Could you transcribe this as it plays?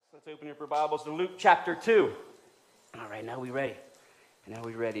Let's open up our Bibles to Luke chapter 2. All right, now we ready. Now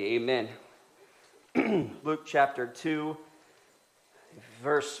we ready. Amen. Luke chapter 2,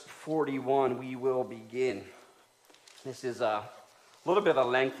 verse 41, we will begin. This is a little bit of a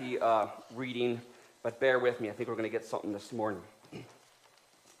lengthy reading, but bear with me. I think we're going to get something this morning.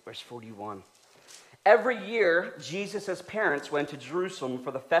 Verse 41. Every year, Jesus' parents went to Jerusalem for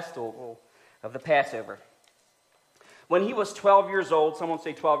the festival of the Passover. When he was 12 years old, someone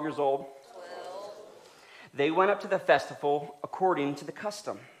say 12 years old. 12. They went up to the festival according to the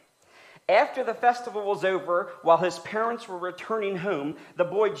custom. After the festival was over, while his parents were returning home, the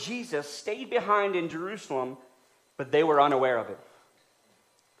boy Jesus stayed behind in Jerusalem, but they were unaware of it.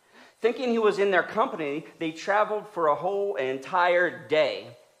 Thinking he was in their company, they traveled for a whole entire day.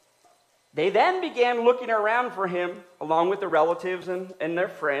 They then began looking around for him, along with the relatives and their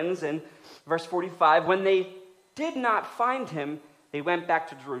friends. And verse 45, when they did not find him, they went back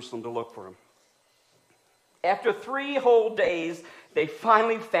to Jerusalem to look for him. After 3 whole days, they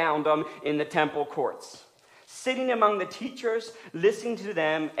finally found him in the temple courts, sitting among the teachers, listening to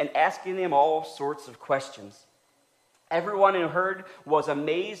them and asking them all sorts of questions. Everyone who heard was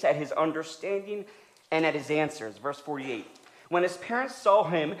amazed at his understanding and at his answers. Verse 48. When his parents saw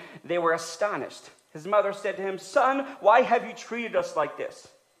him, they were astonished. His mother said to him, "Son, why have you treated us like this?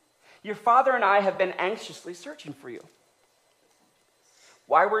 Your father and I have been anxiously searching for you."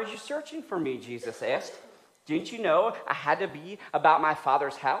 "Why were you searching for me?" Jesus asked. "Didn't you know I had to be about my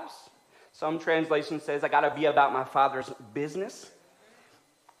father's house?" Some translation says I got to be about my father's business.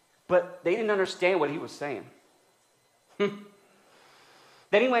 But they didn't understand what he was saying.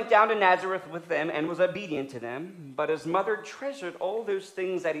 Then he went down to Nazareth with them and was obedient to them. But his mother treasured all those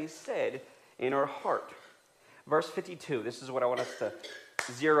things that he said in her heart. Verse 52, this is what I want us to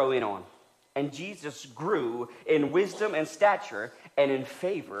zero in on. And Jesus grew in wisdom and stature and in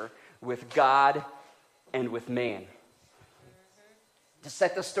favor with God and with man. To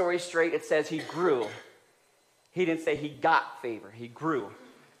set the story straight, it says he grew. He didn't say he got favor, he grew.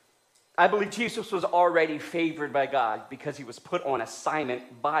 I believe Jesus was already favored by God because he was put on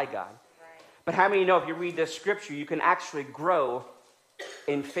assignment by God. Right. But how many know if you read this scripture, you can actually grow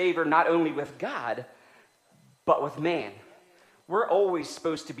in favor not only with God, but with man? We're always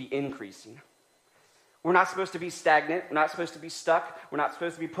supposed to be increasing. We're not supposed to be stagnant. We're not supposed to be stuck. We're not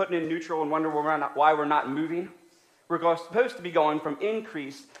supposed to be putting in neutral and wonder why we're not moving. We're supposed to be going from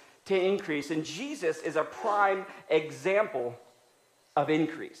increase to increase. And Jesus is a prime example of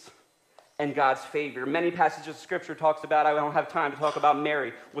increase and God's favor. Many passages of Scripture talks about, I don't have time to talk about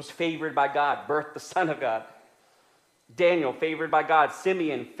Mary, was favored by God, birthed the Son of God. Daniel, favored by God.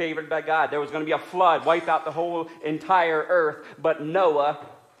 Simeon, favored by God. There was going to be a flood, wipe out the whole entire earth. But Noah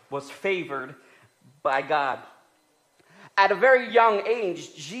was favored by God. At a very young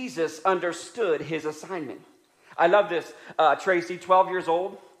age, Jesus understood his assignment. I love this. Tracy, 12 years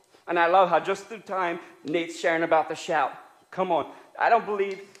old. And I love how just through time, Nate's sharing about the shout. Come on. I don't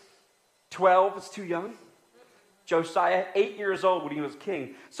believe 12 is too young. Josiah, 8 years old when he was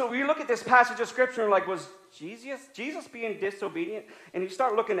king. So we look at this passage of Scripture and like, was Jesus being disobedient? And you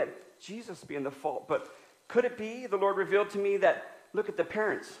start looking at Jesus being the fault. But could it be, the Lord revealed to me that, look at the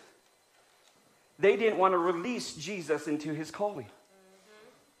parents. They didn't want to release Jesus into his calling.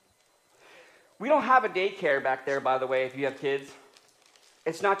 We don't have a daycare back there, by the way, if you have kids.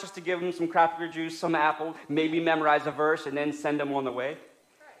 It's not just to give them some cracker juice, some apple, maybe memorize a verse, and then send them on the way.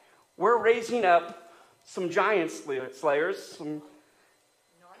 We're raising up some giant slayers, some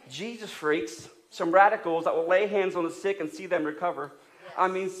Jesus freaks, some radicals that will lay hands on the sick and see them recover. Yes. I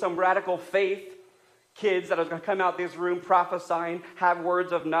mean, some radical faith kids that are going to come out this room prophesying, have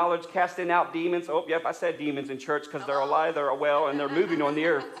words of knowledge, casting out demons. Oh, yep, I said demons in church because they're alive, they're well, and they're moving on the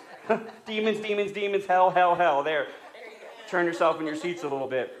earth. demons, hell. There. Turn yourself in your seats a little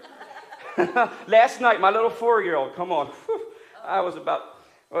bit. Last night, my little 4-year-old, come on. I was about...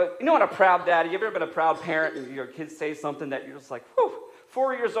 Well, you know what, a proud daddy, you ever been a proud parent and your kids say something that you're just like, whew,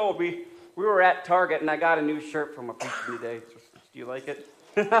 4 years old, we were at Target and I got a new shirt from a preacher today. Do you like it?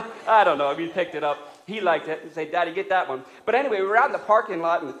 I don't know, he picked it up. He liked it and said, "Daddy, get that one." But anyway, we were out in the parking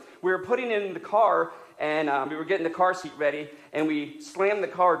lot and we were putting it in the car and we were getting the car seat ready and we slammed the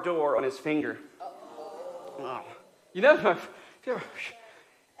car door on his finger. Oh. You know,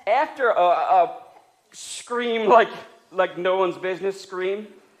 after a scream like no one's business scream,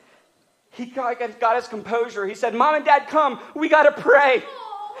 he got his composure. He said, "Mom and Dad, come. We got to pray."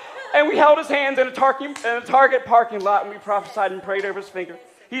 And we held his hands in a Target parking lot, and we prophesied and prayed over his finger.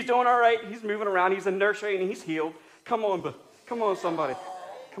 He's doing all right. He's moving around. He's in nursery, and he's healed. Come on, somebody.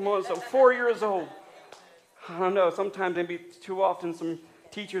 Come on, so 4 years old. I don't know. Sometimes, maybe too often, some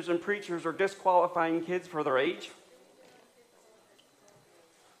teachers and preachers are disqualifying kids for their age.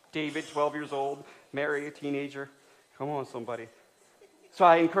 David, 12 years old, Mary, a teenager. Come on, somebody. So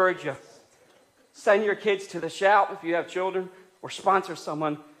I encourage you, send your kids to the Shout if you have children, or sponsor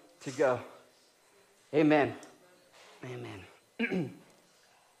someone to go. Amen. Amen.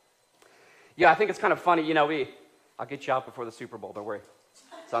 Yeah, I think it's kind of funny. You know, I'll get you out before the Super Bowl. Don't worry.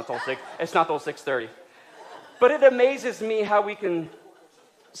 It's not till 6:30. But it amazes me how we can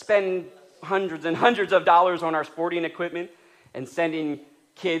spend hundreds and hundreds of dollars on our sporting equipment and sending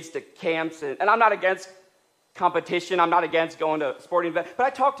kids to camps. And I'm not against competition. I'm not against going to sporting events. But I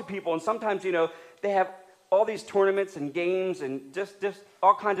talk to people, and sometimes, you know, they have all these tournaments and games and just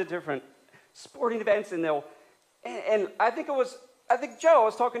all kinds of different sporting events, and I think Joe, I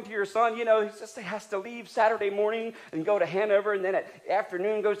was talking to your son, you know, he has to leave Saturday morning and go to Hanover, and then at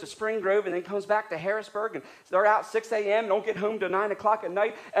afternoon goes to Spring Grove, and then comes back to Harrisburg, and they're out 6 a.m., don't get home till 9 o'clock at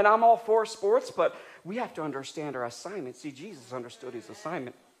night, and I'm all for sports, but we have to understand our assignment. See, Jesus understood his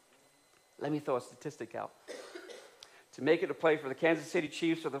assignment. Let me throw a statistic out. To make it to play for the Kansas City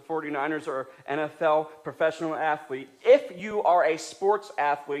Chiefs or the 49ers or NFL professional athlete, if you are a sports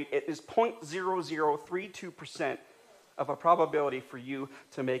athlete, it is 0.0032% of a probability for you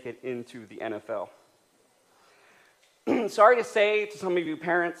to make it into the NFL. Sorry to say to some of you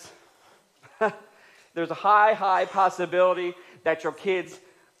parents, there's a high possibility that your kids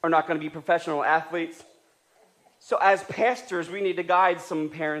are not going to be professional athletes. So as pastors, we need to guide some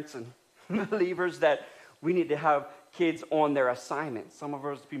parents and believers that we need to have kids on their assignment. Some of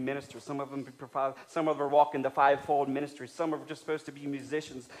us be ministers, some of them be some of them are walking the fivefold ministry, some are just supposed to be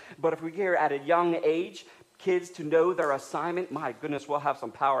musicians. But if we get at a young age, kids to know their assignment, my goodness, we'll have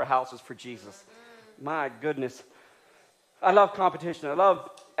some powerhouses for Jesus. My goodness. I love competition. I love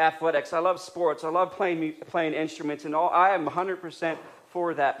athletics. I love sports. I love playing instruments and all. I am 100%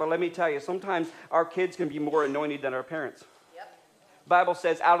 for that. But let me tell you, sometimes our kids can be more anointed than our parents. Bible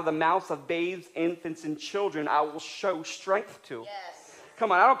says, out of the mouths of babes, infants, and children, I will show strength to. Yes.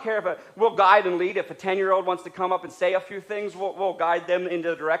 Come on, I don't care if we'll guide and lead. If a 10-year-old wants to come up and say a few things, we'll guide them into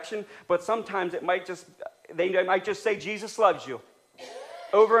the direction. But sometimes they might just say, Jesus loves you.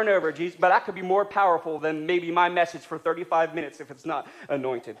 Over and over, Jesus. But that could be more powerful than maybe my message for 35 minutes if it's not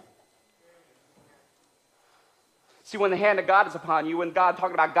anointed. See, when the hand of God is upon you, when God,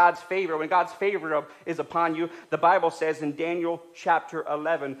 talking about God's favor, when God's favor is upon you, the Bible says in Daniel chapter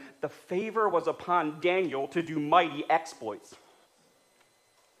 11, the favor was upon Daniel to do mighty exploits. Do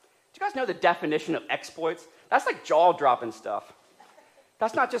you guys know the definition of exploits? That's like jaw-dropping stuff.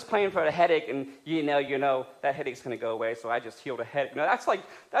 That's not just playing for a headache and you know that headache's going to go away, so I just healed a headache. No, that's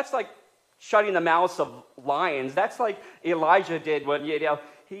like shutting the mouths of lions. That's like Elijah did when,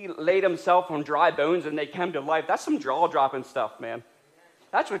 he laid himself on dry bones and they came to life. That's some jaw-dropping stuff, man.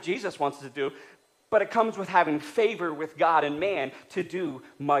 That's what Jesus wants to do. But it comes with having favor with God and man to do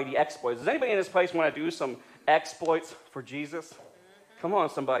mighty exploits. Does anybody in this place want to do some exploits for Jesus? Come on,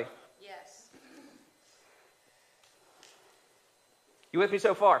 somebody. Yes. You with me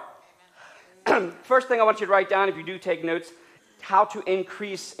so far? First thing I want you to write down, if you do take notes, how to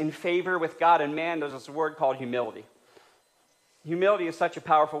increase in favor with God and man. There's this word called humility. Humility is such a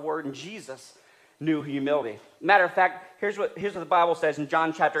powerful word, and Jesus knew humility. Matter of fact, here's what the Bible says in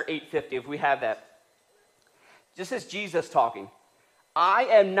John chapter 8:50, if we have that. This is Jesus talking. I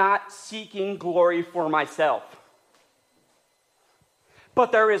am not seeking glory for myself,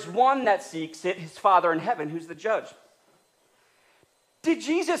 but there is one that seeks it, his Father in heaven, who's the judge. Did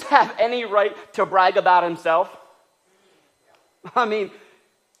Jesus have any right to brag about himself? I mean,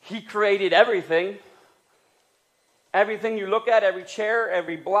 he created everything. Everything you look at, every chair,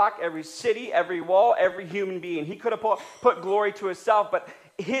 every block, every city, every wall, every human being. He could have put glory to himself, but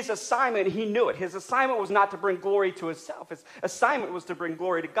his assignment, he knew it. His assignment was not to bring glory to himself. His assignment was to bring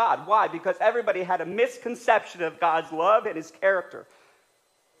glory to God. Why? Because everybody had a misconception of God's love and his character.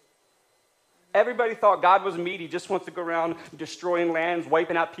 Everybody thought God was mean. He just wants to go around destroying lands,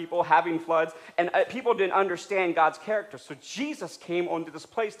 wiping out people, having floods. And people didn't understand God's character. So Jesus came onto this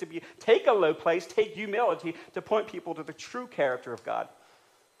place to take a low place, take humility, to point people to the true character of God.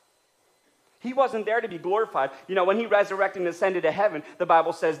 He wasn't there to be glorified. You know, when he resurrected and ascended to heaven, the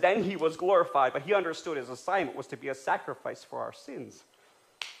Bible says then he was glorified. But he understood his assignment was to be a sacrifice for our sins.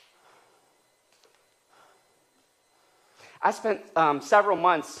 I spent several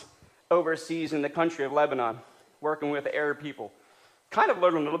months overseas in the country of Lebanon, working with Arab people. Kind of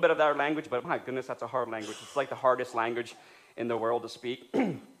learned a little bit of their language, but my goodness, that's a hard language. It's like the hardest language in the world to speak.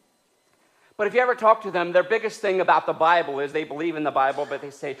 But if you ever talk to them, their biggest thing about the Bible is they believe in the Bible, but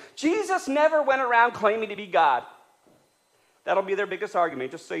they say, Jesus never went around claiming to be God. That'll be their biggest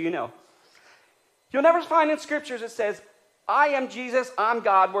argument, just so you know. You'll never find in scriptures it says, I am Jesus, I'm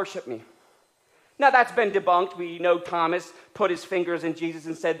God, worship me. Now that's been debunked. We know Thomas put his fingers in Jesus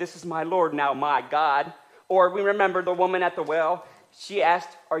and said, this is my Lord, now my God. Or we remember the woman at the well. She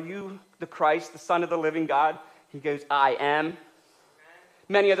asked, are you the Christ, the Son of the living God? He goes, I am.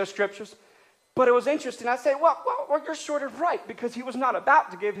 Many other scriptures. But it was interesting. I say, well, you're sort of right, because he was not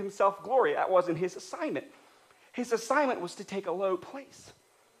about to give himself glory. That wasn't his assignment. His assignment was to take a low place.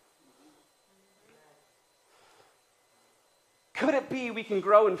 Could it be we can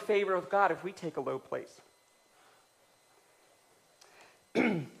grow in favor of God if we take a low place?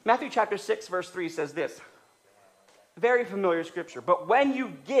 Matthew chapter 6, verse 3 says this. Very familiar scripture. But when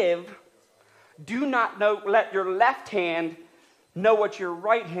you give, do not let your left hand know what your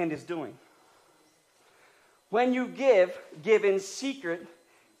right hand is doing. When you give in secret,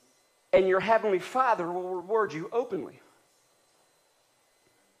 and your heavenly Father will reward you openly.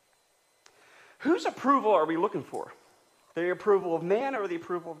 Whose approval are we looking for? The approval of man or the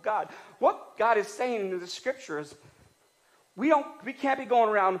approval of God? What God is saying in the scripture is we can't be going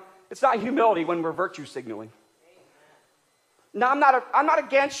around, it's not humility when we're virtue signaling. Now, I'm not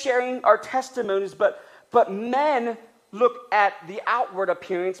against sharing our testimonies, but men look at the outward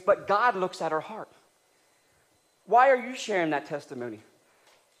appearance, but God looks at our heart. Why are you sharing that testimony?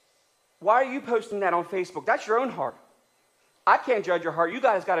 Why are you posting that on Facebook? That's your own heart. I can't judge your heart. You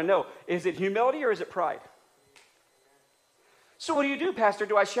guys got to know, is it humility or is it pride? So what do, Pastor?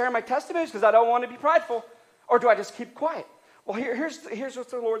 Do I share my testimonies because I don't want to be prideful? Or do I just keep quiet? Well, here's what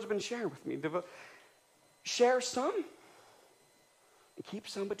the Lord's been sharing with me. Share some and keep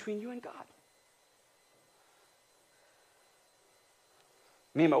some between you and God.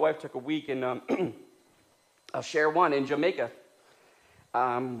 Me and my wife took a week and I'll share one in Jamaica.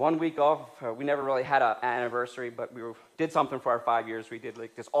 1 week off. We never really had an anniversary, but we did something for our 5 years. We did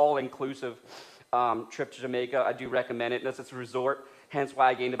like this all-inclusive trip to Jamaica. I do recommend it. It's a resort, hence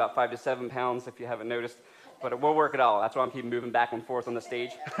why I gained about 5 to 7 pounds, if you haven't noticed. But we'll work it out. That's why I'm keeping moving back and forth on the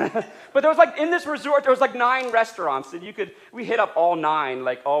stage. But there was in this resort, there was 9 restaurants, and we hit up all 9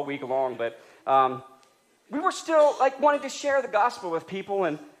 all week long. But we were still wanting to share the gospel with people,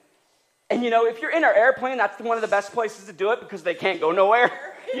 and if you're in our airplane, that's one of the best places to do it because they can't go nowhere.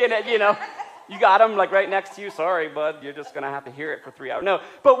 you got them right next to you. Sorry, bud, you're just going to have to hear it for 3 hours. No,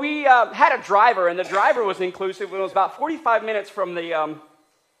 but we had a driver, and the driver was inclusive. It was about 45 minutes from the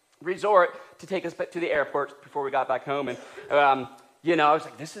resort to take us to the airport before we got back home. And, I was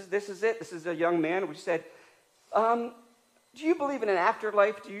like, this is it. This is a young man. We said, do you believe in an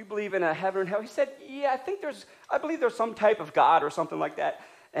afterlife? Do you believe in a heaven and hell? He said, yeah, I believe there's some type of God or something like that.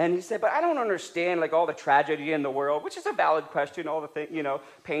 And he said, but I don't understand all the tragedy in the world, which is a valid question, all the things,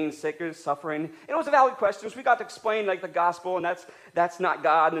 pain, sickness, suffering. It was a valid question. So we got to explain the gospel, and that's not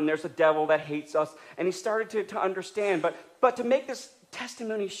God, and there's a devil that hates us. And he started to understand. But to make this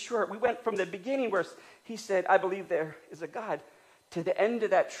testimony short, we went from the beginning where he said, I believe there is a God, to the end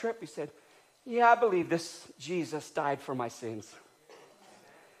of that trip, he said, yeah, I believe this Jesus died for my sins.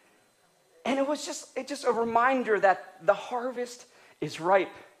 And it was just a reminder that the harvest is ripe,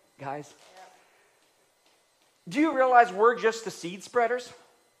 guys. Do you realize we're just the seed spreaders?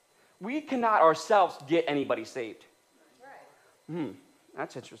 We cannot ourselves get anybody saved.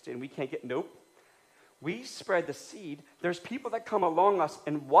 That's interesting. We can't get, nope. We spread the seed. There's people that come along us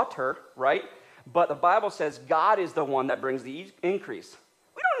and water, right? But the Bible says God is the one that brings the increase.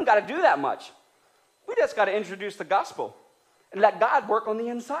 We don't even got to do that much. We just got to introduce the gospel and let God work on the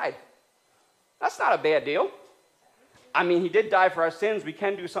inside. That's not a bad deal. I mean, he did die for our sins. We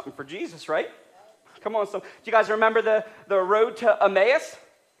can do something for Jesus, right? Come on. Do you guys remember the road to Emmaus?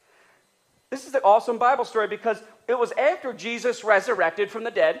 This is an awesome Bible story because it was after Jesus resurrected from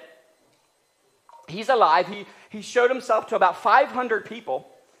the dead. He's alive. He showed himself to about 500 people.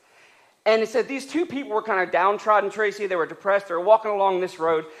 And it said these 2 people were kind of downtrodden, Tracy. They were depressed. They were walking along this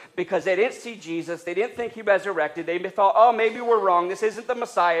road because they didn't see Jesus. They didn't think he resurrected. They thought, oh, maybe we're wrong. This isn't the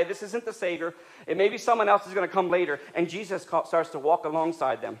Messiah. This isn't the Savior. And maybe someone else is going to come later. And Jesus starts to walk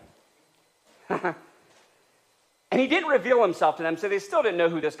alongside them. And he didn't reveal himself to them, so they still didn't know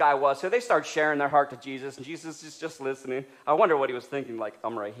who this guy was. So they started sharing their heart to Jesus, and Jesus is just listening. I wonder what he was thinking,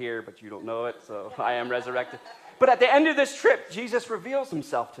 I'm right here, but you don't know it, so I am resurrected. But at the end of this trip, Jesus reveals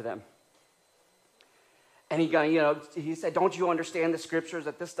himself to them. And he said, don't you understand the scriptures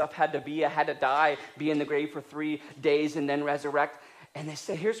that this stuff had to die, be in the grave for 3 days, and then resurrect? And they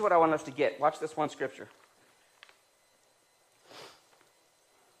said, here's what I want us to get. Watch this one scripture.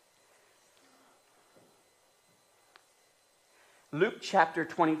 Luke chapter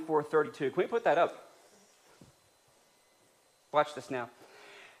 24:32. Can we put that up? Watch this now.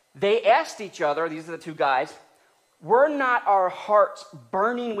 They asked each other, these are the two guys, were not our hearts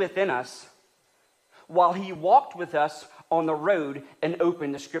burning within us while he walked with us on the road and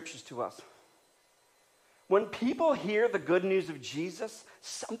opened the scriptures to us? When people hear the good news of Jesus,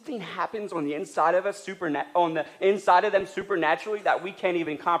 something happens on the inside of us, on the inside of them supernaturally that we can't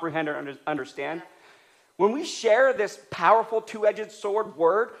even comprehend or understand. When we share this powerful two-edged sword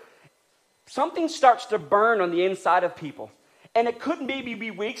word, something starts to burn on the inside of people. And it could maybe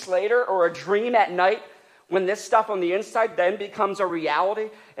be weeks later or a dream at night when this stuff on the inside then becomes a reality.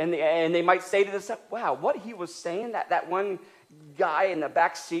 And they might say to themselves, wow, what he was saying, that one guy in the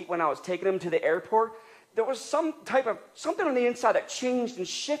back seat when I was taking him to the airport, there was something on the inside that changed and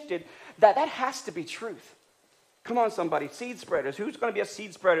shifted, that has to be truth. Come on, somebody. Seed spreaders. Who's going to be a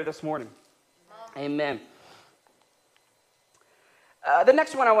seed spreader this morning? Amen. The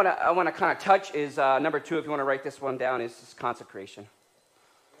next one I want to kind of touch is number 2. If you want to write this one down, is consecration.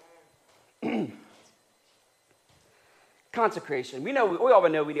 Consecration. We all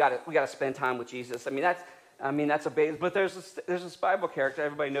know we got to spend time with Jesus. That's a base. But there's this Bible character.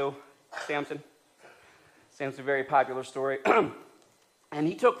 Everybody know Samson. Samson's a very popular story. And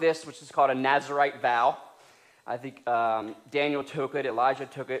he took this, which is called a Nazirite vow. I think Daniel took it, Elijah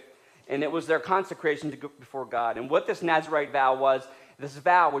took it, and it was their consecration to go before God. And what this Nazirite vow was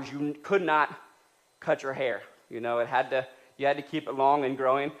you could not cut your hair. You had to keep it long and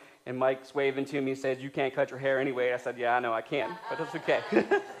growing. And Mike's waving to me and says, you can't cut your hair anyway. I said, yeah, I know I can, but that's okay.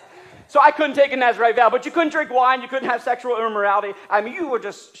 So I couldn't take a Nazirite vow, but you couldn't drink wine, you couldn't have sexual immorality. You were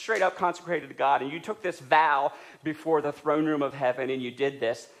just straight up consecrated to God, and you took this vow before the throne room of heaven, and you did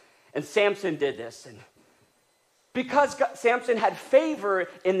this. And Samson did this. And because Samson had favor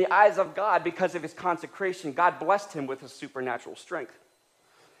in the eyes of God because of his consecration, God blessed him with his supernatural strength.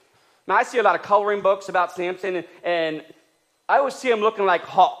 Now, I see a lot of coloring books about Samson, and I always see him looking like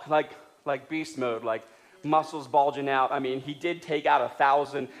Hulk, like beast mode, like muscles bulging out. He did take out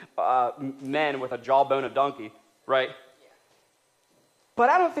 1,000 men with a jawbone of donkey, right? Yeah. But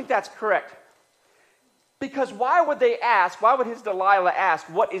I don't think that's correct. Because why would his Delilah ask,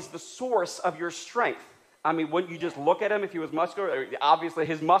 what is the source of your strength? Wouldn't you just look at him if he was muscular? Obviously,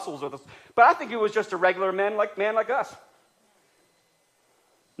 his muscles are but I think he was just a regular man like us.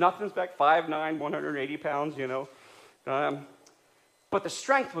 Nothing's back 5'9", 180 pounds, But the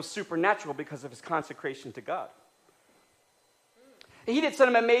strength was supernatural because of his consecration to God. He did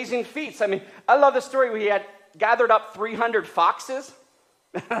some amazing feats. I love the story where he had gathered up 300 foxes.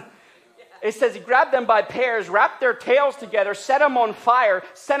 It says he grabbed them by pairs, wrapped their tails together, set them on fire,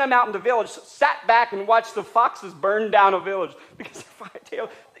 sent them out in the village, sat back and watched the foxes burn down a village. Because of fire tail.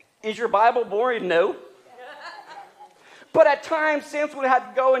 Is your Bible boring? No. But at times, Samson would have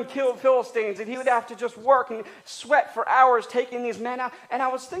to go and kill Philistines, and he would have to just work and sweat for hours taking these men out. And I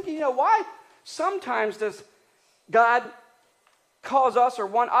was thinking, why sometimes does God cause us or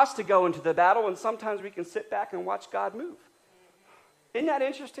want us to go into the battle, and sometimes we can sit back and watch God move? Isn't that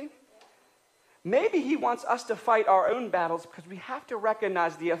interesting? Maybe he wants us to fight our own battles because we have to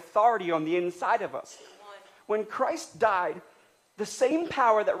recognize the authority on the inside of us. When Christ died, the same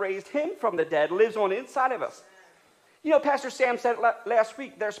power that raised him from the dead lives on the inside of us. Pastor Sam said last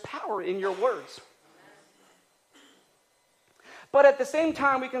week, there's power in your words. But at the same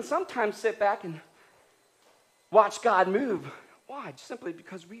time, we can sometimes sit back and watch God move. Why? Simply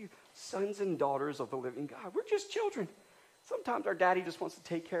because we're sons and daughters of the living God. We're just children. Sometimes our daddy just wants to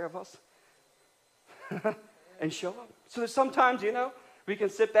take care of us and show up. So sometimes, we can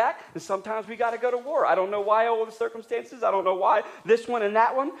sit back, and sometimes we got to go to war. I don't know why all the circumstances. I don't know why this one and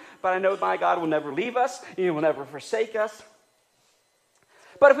that one. But I know my God will never leave us. He will never forsake us.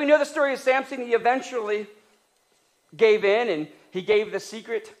 But if we know the story of Samson, he eventually gave in, and he gave the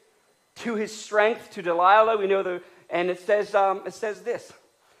secret to his strength to Delilah. We know and it says this. It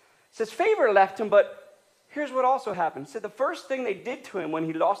says favor left him, but here's what also happened. It said the first thing they did to him when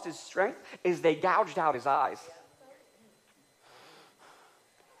he lost his strength is they gouged out his eyes.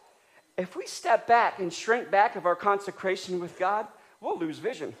 If we step back and shrink back of our consecration with God, we'll lose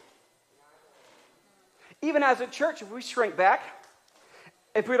vision. Even as a church, if we shrink back,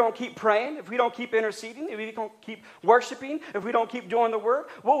 if we don't keep praying, if we don't keep interceding, if we don't keep worshiping, if we don't keep doing the work,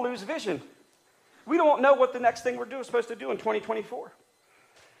 we'll lose vision. We don't know what the next thing we're supposed to do in 2024.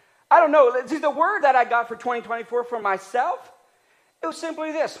 I don't know. See, the word that I got for 2024 for myself, it was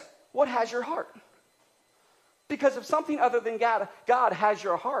simply this. What has your heart? Because if something other than God has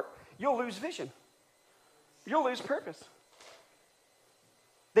your heart, you'll lose vision. You'll lose purpose.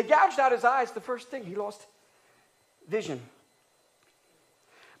 They gouged out his eyes. The first thing, he lost vision.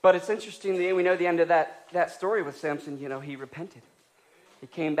 But it's interesting, we know the end of that story with Samson. He repented. He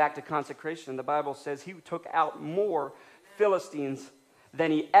came back to consecration. The Bible says he took out more Philistines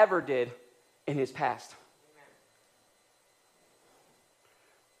than he ever did in his past.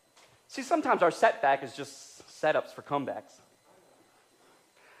 See, sometimes our setback is just setups for comebacks.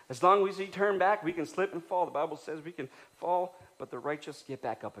 As long as we turn back, we can slip and fall. The Bible says we can fall, but the righteous get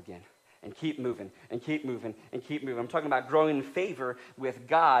back up again and keep moving and keep moving and keep moving. I'm talking about growing in favor with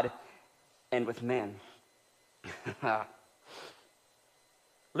God and with man.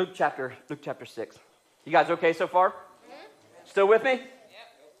 Luke chapter 6. You guys okay so far? Still with me?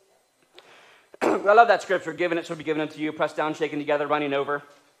 Yep. I love that scripture. Given it shall be given unto you, pressed down, shaken together, running over.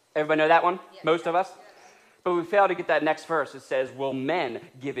 Everybody know that one? Yes. Most of us? Yes. But we fail to get that next verse. It says, will men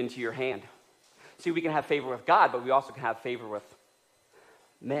give into your hand? See, we can have favor with God, but we also can have favor with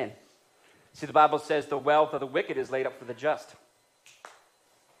men. See, the Bible says the wealth of the wicked is laid up for the just.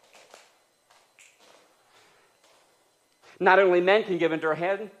 Not only men can give into our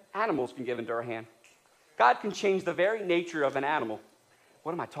hand, animals can give into our hand. God can change the very nature of an animal.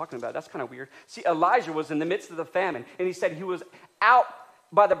 What am I talking about? That's kind of weird. See, Elijah was in the midst of the famine, and he said he was out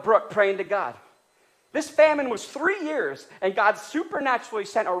by the brook praying to God. This famine was 3 years, and God supernaturally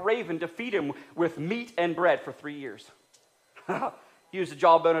sent a raven to feed him with meat and bread for 3 years. He used the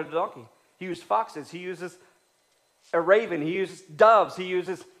jawbone of a donkey. He used foxes. He uses a raven. He uses doves. He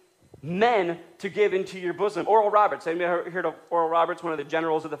uses men to give into your bosom. Oral Roberts. Anybody heard of Oral Roberts, one of the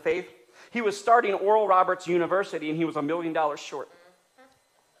generals of the faith? He was starting Oral Roberts University, and he was $1 million short.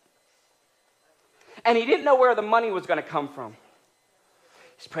 And he didn't know where the money was going to come from.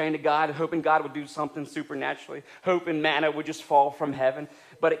 He's praying to God, hoping God would do something supernaturally, hoping manna would just fall from heaven.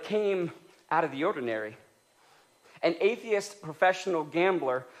 But it came out of the ordinary. An atheist professional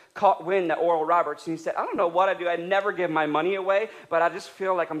gambler caught wind at Oral Roberts, and he said, I don't know what I do. I never give my money away, but I just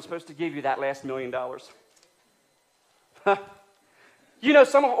feel like I'm supposed to give you that last $1 million.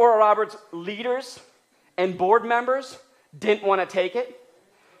 Some of Oral Roberts' leaders and board members didn't want to take it.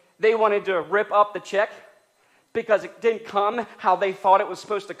 They wanted to rip up the check because it didn't come how they thought it was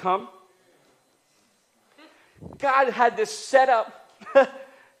supposed to come. God had this set up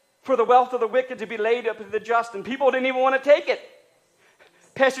for the wealth of the wicked to be laid up to the just, and people didn't even want to take it.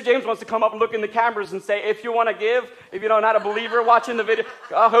 Pastor James wants to come up and look in the cameras and say, if you want to give, if you're not a believer watching the video,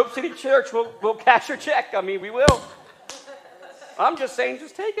 Hope City Church, we'll cash your check. I mean, we will. I'm just saying,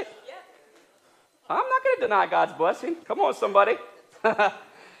 just take it. I'm not going to deny God's blessing. Come on, somebody. Can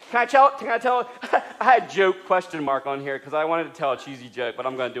I tell? I had joke question mark on here because I wanted to tell a cheesy joke, but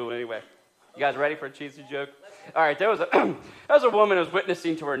I'm going to do it anyway. You guys ready for a cheesy joke? All right, there was a woman who was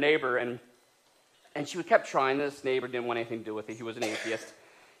witnessing to her neighbor, and she kept trying. This neighbor didn't want anything to do with it. He was an atheist.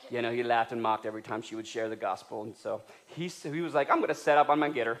 He laughed and mocked every time she would share the gospel. And so he was like, I'm going to set up, I'm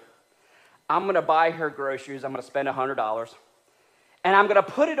going to get her. I'm going to buy her groceries. I'm going to spend $100. And I'm going to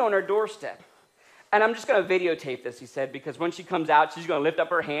put it on her doorstep. And I'm just going to videotape this, he said, because when she comes out, she's going to lift up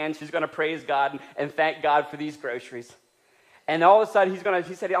her hands. She's going to praise God and thank God for these groceries. And all of a sudden,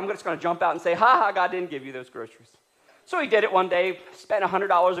 he said, I'm just going to jump out and say, ha ha, God didn't give you those groceries. So he did it one day, spent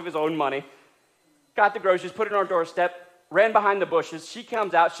 $100 of his own money, got the groceries, put it on her doorstep, ran behind the bushes. She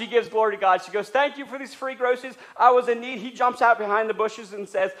comes out. She gives glory to God. She goes, thank you for these free groceries. I was in need. He jumps out behind the bushes and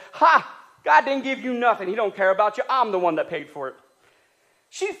says, ha, God didn't give you nothing. He don't care about you. I'm the one that paid for it.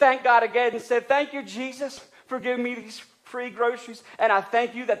 She thanked God again and said, thank you, Jesus, for giving me these free groceries, and I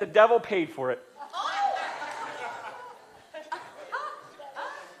thank you that the devil paid for it.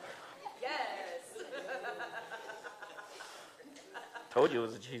 Yes. Told you it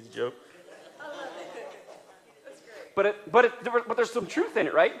was a cheesy joke. I love it. That's great. But there's some truth in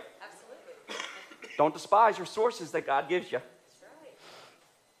it, right? Absolutely. Don't despise your sources that God gives you.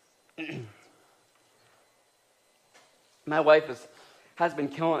 That's right. My wife has been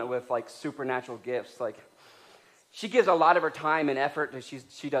killing it with supernatural gifts. She gives a lot of her time and effort.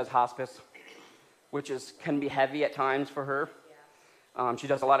 She does hospice, which can be heavy at times for her. Yeah. She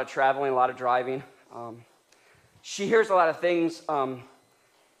does a lot of traveling, a lot of driving. She hears a lot of things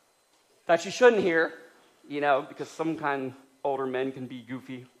that she shouldn't hear, because some kind older men can be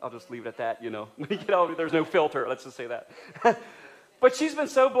goofy. I'll just leave it at that, When you get older, there's no filter. Let's just say that. But she's been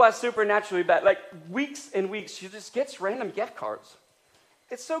so blessed supernaturally that weeks and weeks, she just gets random gift cards.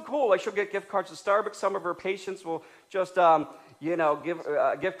 It's so cool. She'll get gift cards to Starbucks. Some of her patients will just, give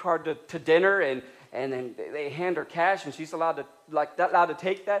a gift card to dinner, and then they hand her cash, and she's allowed to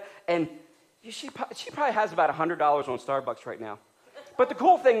take that. And she probably has about $100 on Starbucks right now. But the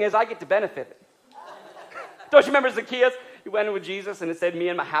cool thing is, I get to benefit it. Don't you remember Zacchaeus? he went in with Jesus, and it said, me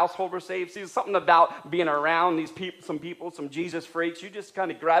and my household were saved. See, something about being around these people, some Jesus freaks. You just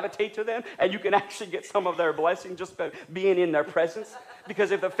kind of gravitate to them, and you can actually get some of their blessing just by being in their presence.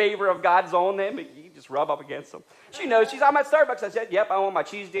 Because if the favor of God's on them, you just rub up against them. She knows. I'm at Starbucks. I said, yep, I want my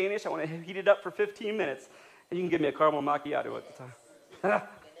cheese Danish. I want to heat it up for 15 minutes. And you can give me a caramel macchiato at the time.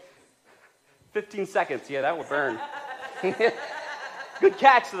 15 seconds. Yeah, that will burn. Good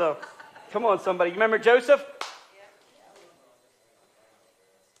catch, though. Come on, somebody. You remember Joseph?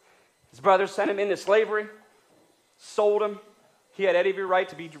 His brothers sent him into slavery, sold him. He had every right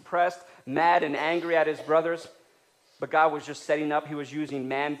to be depressed, mad, and angry at his brothers. But God was just setting up. He was using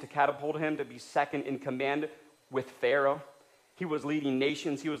man to catapult him to be second in command with Pharaoh. He was leading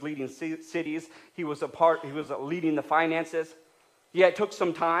nations. He was leading cities. He was leading the finances. Yeah, it took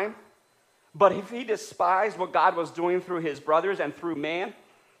some time. But if he despised what God was doing through his brothers and through man,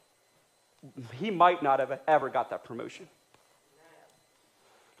 he might not have ever got that promotion.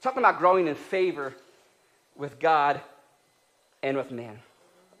 Talking about growing in favor with God and with man.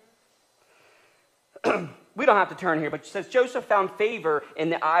 We don't have to turn here, but it says Joseph found favor in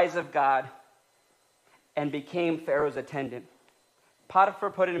the eyes of God and became Pharaoh's attendant.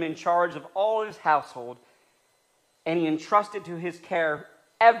 Potiphar put him in charge of all his household, and he entrusted to his care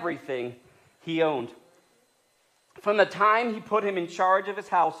everything he owned. From the time he put him in charge of his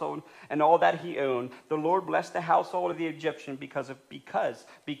household and all that he owned, the Lord blessed the household of the Egyptian because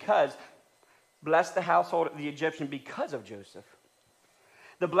blessed the household of the Egyptian because of Joseph.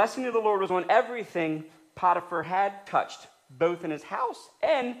 The blessing of the Lord was on everything Potiphar had touched, both in his house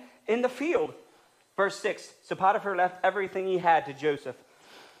and in the field. Verse 6, so Potiphar left everything he had to Joseph.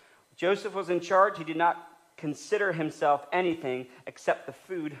 Joseph was in charge. He did not consider himself anything except the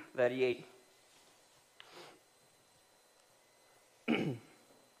food that he ate.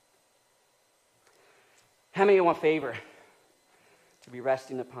 How many want favor to be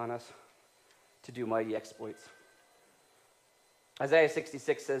resting upon us to do mighty exploits? Isaiah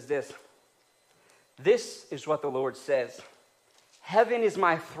 66 says this. This is what the Lord says. Heaven is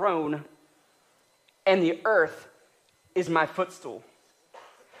my throne, and the earth is my footstool.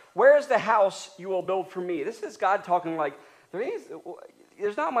 Where is the house you will build for me? This is God talking like,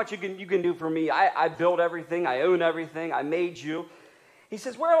 there's not much you can do for me. I build everything. I own everything. I made you. He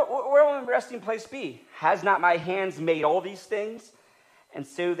says, where will my resting place be? Has not my hands made all these things? And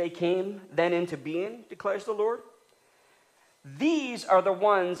so they came then into being, declares the Lord. These are the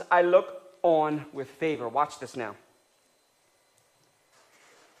ones I look on with favor. Watch this now.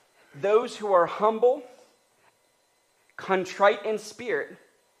 Those who are humble, contrite in spirit,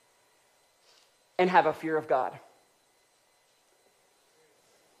 and have a fear of God.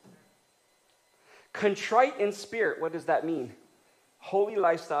 Contrite in spirit, what does that mean? Holy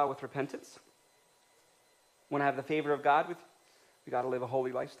lifestyle with repentance. Want to have the favor of God? We got to live a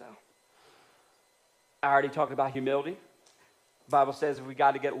holy lifestyle. I already talked about humility. The Bible says we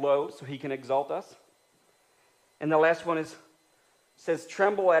got to get low so he can exalt us. And the last one says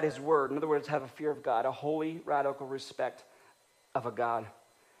tremble at his word. In other words, have a fear of God, a holy, radical respect of a God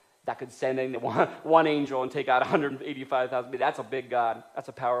that could send in one angel and take out 185,000. That's a big God. That's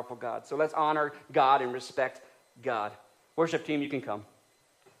a powerful God. So let's honor God and respect God. Worship team, you can come.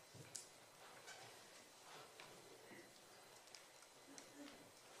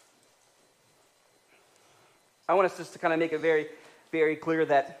 I want us just to kind of make it very, very clear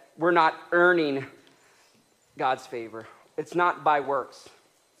that we're not earning God's favor. It's not by works.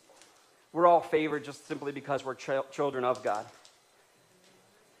 We're all favored just simply because we're children of God.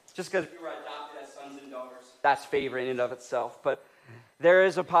 Just because we were adopted as sons and daughters, that's favor in and of itself. But there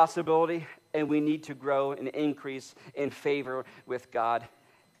is a possibility, and we need to grow and increase in favor with God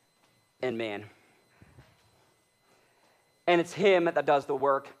and man. And it's him that does the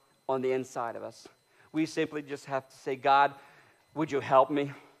work on the inside of us. We simply just have to say, God, would you help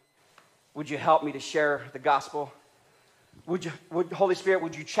me? Would you help me to share the gospel? Holy Spirit,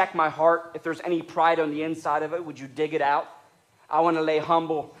 would you check my heart? If there's any pride on the inside of it, would you dig it out? I want to lay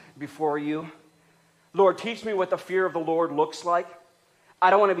humble before you. Lord, teach me what the fear of the Lord looks like. I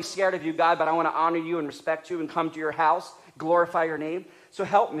don't want to be scared of you, God, but I want to honor you and respect you and come to your house, glorify your name. So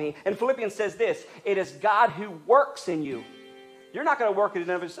help me. And Philippians says this, it is God who works in you. You're not going to work it in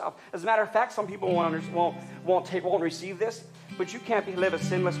and of yourself. As a matter of fact, some people won't receive this, but you can't live a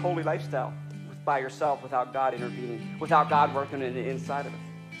sinless, holy lifestyle by yourself without God intervening, without God working in the inside of it.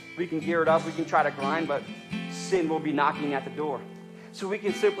 We can gear it up, we can try to grind, but sin will be knocking at the door. So we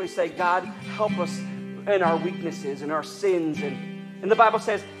can simply say, God, help us in our weaknesses and our sins. And the Bible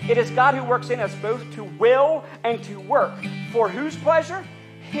says, it is God who works in us both to will and to work. For whose pleasure?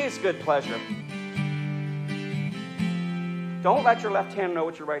 His good pleasure. Don't let your left hand know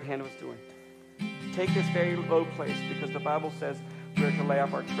what your right hand was doing. Take this very low place, because the Bible says we're to lay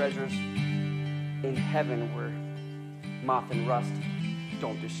up our treasures in heaven where moth and rust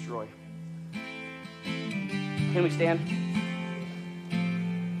don't destroy. Can we stand?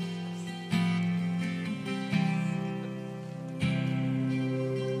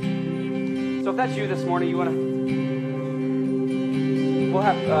 So if that's you this morning, we'll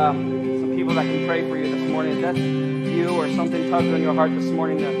have some people that can pray for you this morning. If that's you or something tugs on your heart this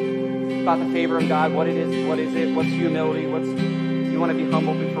morning about the favor of God, what it is, what's humility, you want to be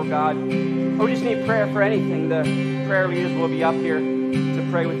humble before God, or we just need prayer for anything, the prayer leaders will be up here to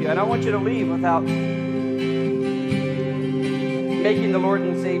pray with you. I don't want you to leave without making the Lord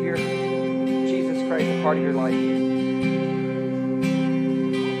and Savior, Jesus Christ, a part of your life.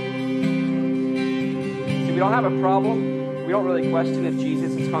 See, we don't have a problem. We don't really question if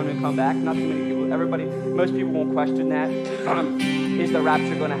Jesus is going to come back. Not too many people, most people won't question that. Is the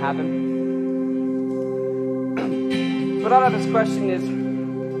rapture going to happen? But out of this question is,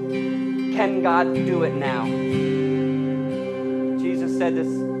 can God do it now? Jesus said this,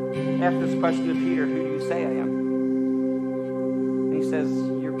 asked this question to Peter, who do you say I am? And he says,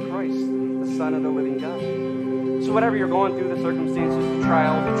 you're Christ, the Son of the living God. So whatever you're going through, the circumstances, the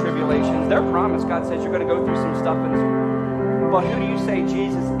trials, the tribulations, their promise, God says you're going to go through some stuff in this world. But who do you say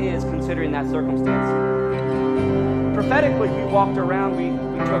Jesus is considering that circumstance? Prophetically, we walked around, we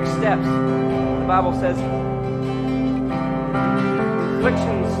took steps. The Bible says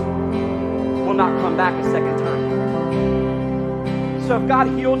afflictions will not come back a second time. So if God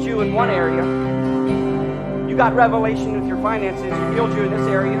healed you in one area, you got revelation with your finances, He healed you in this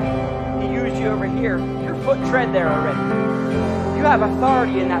area, He used you over here, your foot tread there already. You have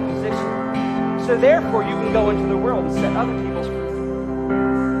authority in that position. So therefore, you can go into the world and set other people's free.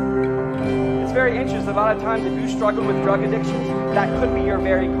 It's very interesting. A lot of times, if you struggle with drug addictions, that could be your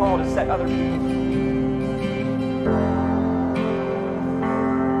very call to set other people free.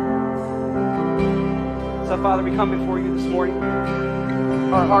 So, Father, we come before you this morning.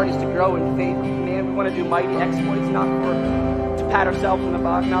 Our heart is to grow in faith. Man, we want to do mighty exploits, not to pat ourselves on the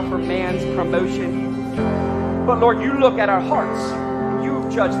back, not for man's promotion. But, Lord, you look at our hearts. You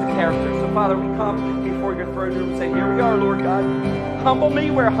judge the character. So, Father, we come before your throne room and say, here we are, Lord God. Humble me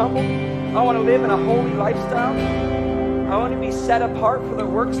where humble. I want to live in a holy lifestyle. I want to be set apart for the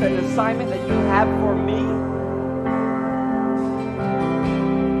works and assignment that you have for me.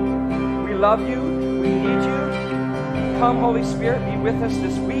 We love you. We need you. Come, Holy Spirit, be with us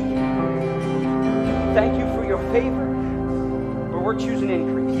this week. Thank you for your favor, but we're choosing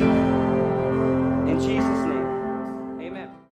increase. In Jesus' name.